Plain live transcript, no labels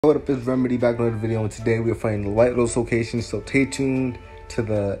What up, it's Remedy back with another video, and today we are finding the White Lotus location, so stay tuned to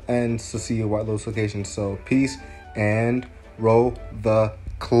the end to see your White Lotus location. So peace and roll the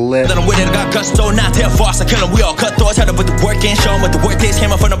clip. Let them with it, I got gusto, not tell false. I kill them, we all cut throats. Had to put the work in, show them what the work is.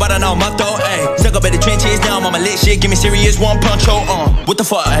 Came up from the bottom, now I'm up though, ayy. Stuck up at the trenches, now I'm on my lit shit. Give me serious one punch, hold on. What the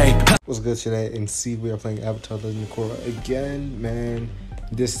fuck, ayy? What's good today? And see, we are playing Avatar: The Legend of Korra again, man.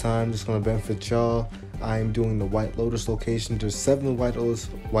 This time, just gonna benefit y'all. I am doing the White Lotus location. There's 7 White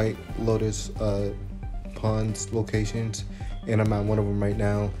Lotus ponds locations, and I'm at one of them right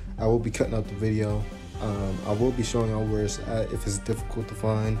now. I will be cutting out the video. I will be showing y'all where it's at if it's difficult to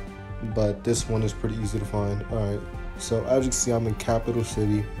find, but this one is pretty easy to find. Alright, so as you can see, I'm in Capital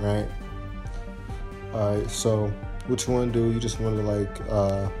City, right? Alright, so what you want to do, you just want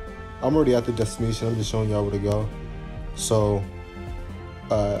to I'm already at the destination. I'm just showing y'all where to go. So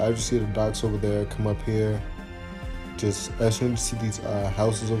I just see the docks over there. Come up here. Just as soon as you see these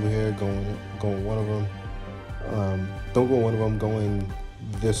houses over here, going one of them. Don't go one of them. Going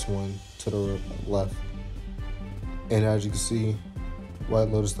this one to the left. And as you can see, White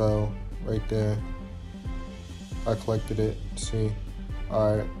Lotus tile right there. I collected it. See,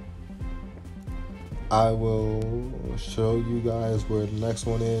 all right. I will show you guys where the next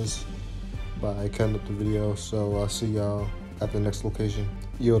one is by cutting up the video. So I'll see y'all at the next location.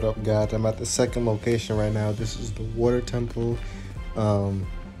 Yo, what up, guys? I'm at the second location right now. This is the water temple.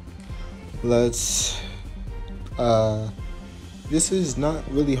 This is not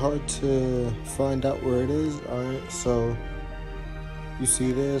really hard to find out where it is. All right, so you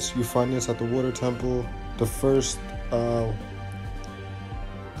see this, you find this at the water temple. The first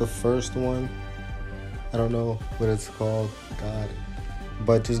one, I don't know what it's called, God,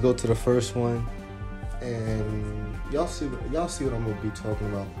 but just go to the first one. And y'all see what I'm gonna be talking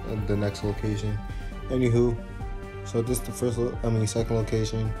about in the next location. Anywho, so this is the second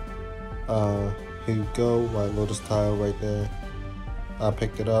location. Here you go, White Lotus tile right there. I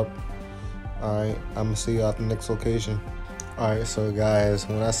picked it up. Alright, I'm gonna see you at the next location. Alright, so guys,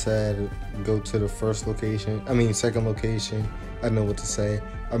 when I said go to the second location, I know what to say.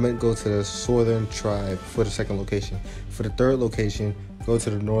 I meant go to the Southern Tribe for the second location. For the third location, go to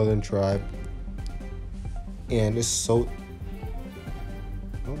the Northern Tribe. And it's so,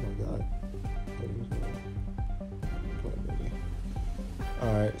 oh my god.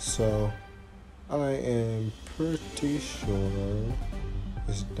 Alright, so I am pretty sure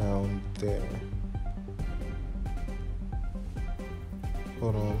it's down there.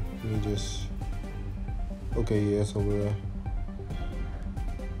 Hold on, let me just, okay, yeah, it's over there.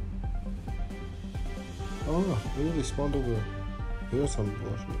 Oh no, it really spawned over here. Some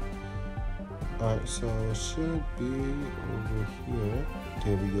bullshit. Alright, so it should be over here.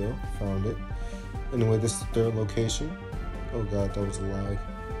 There we go, found it. Anyway, this is the third location. Oh god, that was a lag.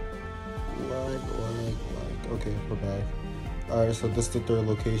 Lag. Okay, we're back. Alright, so this is the third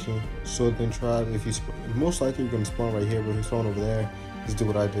location. Southern Tribe. If you most likely you're gonna spawn right here, but if you spawn over there, just do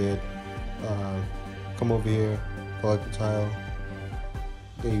what I did. Come over here, collect the tile.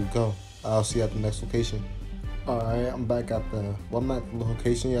 There you go. I'll see you at the next location. Alright, I'm back at the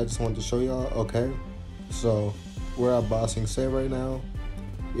location. Yeah, I just wanted to show y'all. Okay, so we're at Ba Sing Se right now.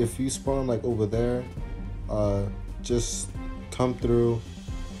 If you spawn like over there, just come through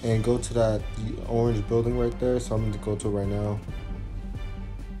and go to that orange building right there. So I'm going to go to it right now.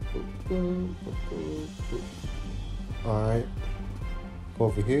 Alright, go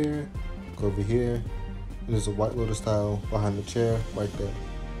over here, and there's a White Lotus tile behind the chair right there.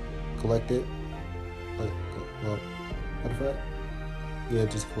 Collect it. Well, matter of fact, yeah,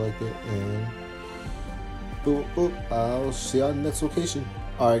 just collect it and boop, boop. I'll see y'all in the next location.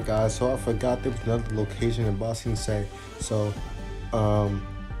 Alright guys, so I forgot there was another location in Ba Sing Se. So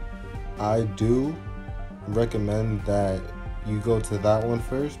I do recommend that you go to that one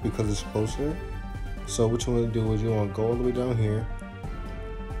first because it's closer. So what you want to do is you want to go all the way down here.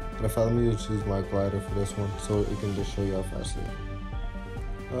 And if I let me choose my glider for this one so it can just show you how fast it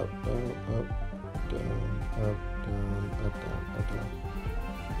is. Up, down, up, down, up, down, up, down, up, down,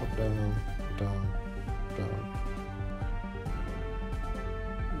 up, down, down, down.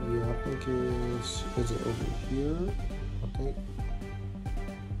 Yeah, I think is it over here? I think.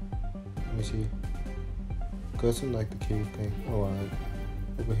 Let me see. Cause it's in like the cave thing. Oh, alright.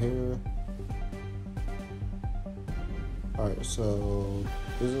 Over here. Alright, so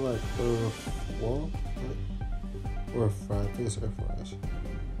is it like earth wall? Earth fry. I think it's earth fries.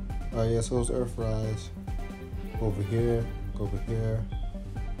 Alright, yeah, so it's earth fries. Over here, go over here.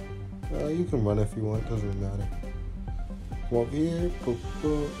 You can run if you want, doesn't matter. Come over here, go,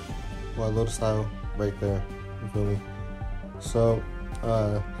 White Lotus tile right there. You feel me? So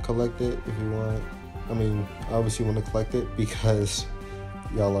collect it if you want. I mean, obviously you want to collect it because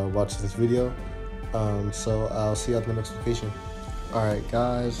y'all are watching this video. So I'll see you at the next location. Alright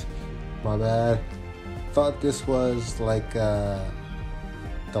guys, my bad. Thought this was like the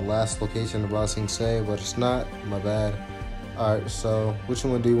last location of Sing Say, but it's not. My bad. Alright, so what you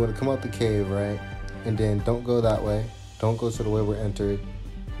want to do, you want to come out the cave, right? And then don't go that way. Don't go to the way we're entered.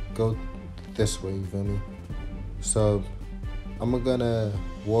 Go this way, you feel me? So I'm gonna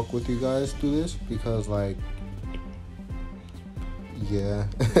walk with you guys through this because, like, yeah,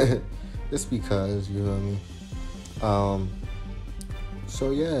 it's because, you feel me?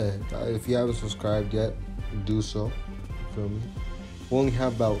 So yeah, if you haven't subscribed yet, do so. You feel me? We only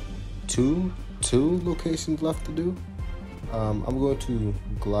have about two locations left to do. I'm going to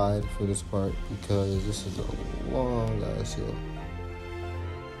glide for this part because this is a long ass hill.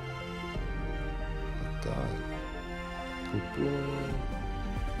 Oh God. Boop, boop.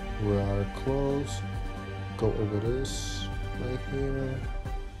 We are close. Go over this right here.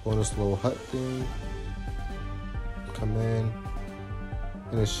 Go on this little hut thing. Come in.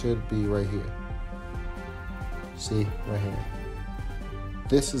 And it should be right here. See, right here.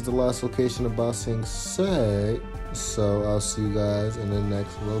 This is the last location of Sing Say. So I'll see you guys in the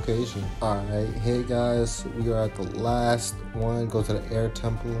next location. Alright, hey guys, we are at the last one. Go to the air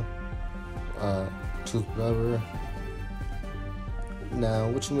temple. Tooth Rubber. Now,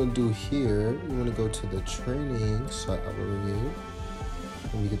 what you want to do here, you want to go to the training site over here.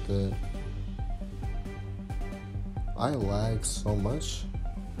 Let me get the... I lag so much.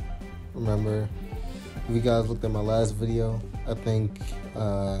 Remember, if you guys looked at my last video, I think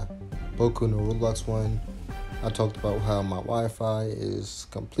Boku no Roblox one, I talked about how my Wi-Fi is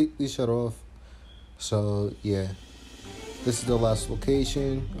completely shut off. So yeah, this is the last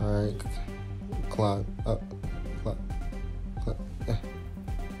location. Alright, climb up,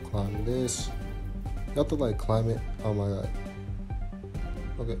 climb this. You have to like climb it. Oh my god.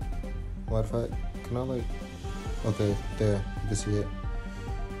 Okay, Wi-Fi, can I like, okay, there, you can see it.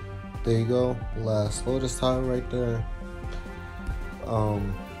 There you go, last Lotus Tower right there.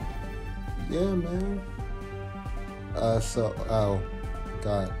 Yeah, man. So, ow,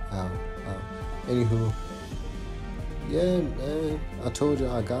 God, ow. Anywho, yeah, man, I told you,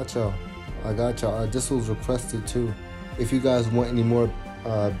 I got y'all. This was requested too. If you guys want any more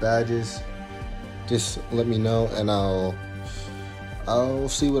badges, just let me know and I'll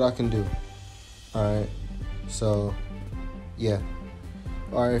see what I can do. Alright, so, yeah.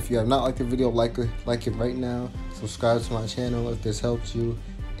 Alright, if you have not liked the video, like it right now. Subscribe to my channel if this helps you.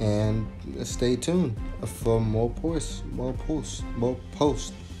 And stay tuned for more posts.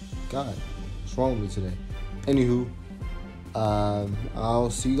 God, what's wrong with me today? Anywho, I'll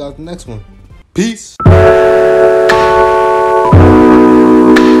see you guys in the next one. Peace.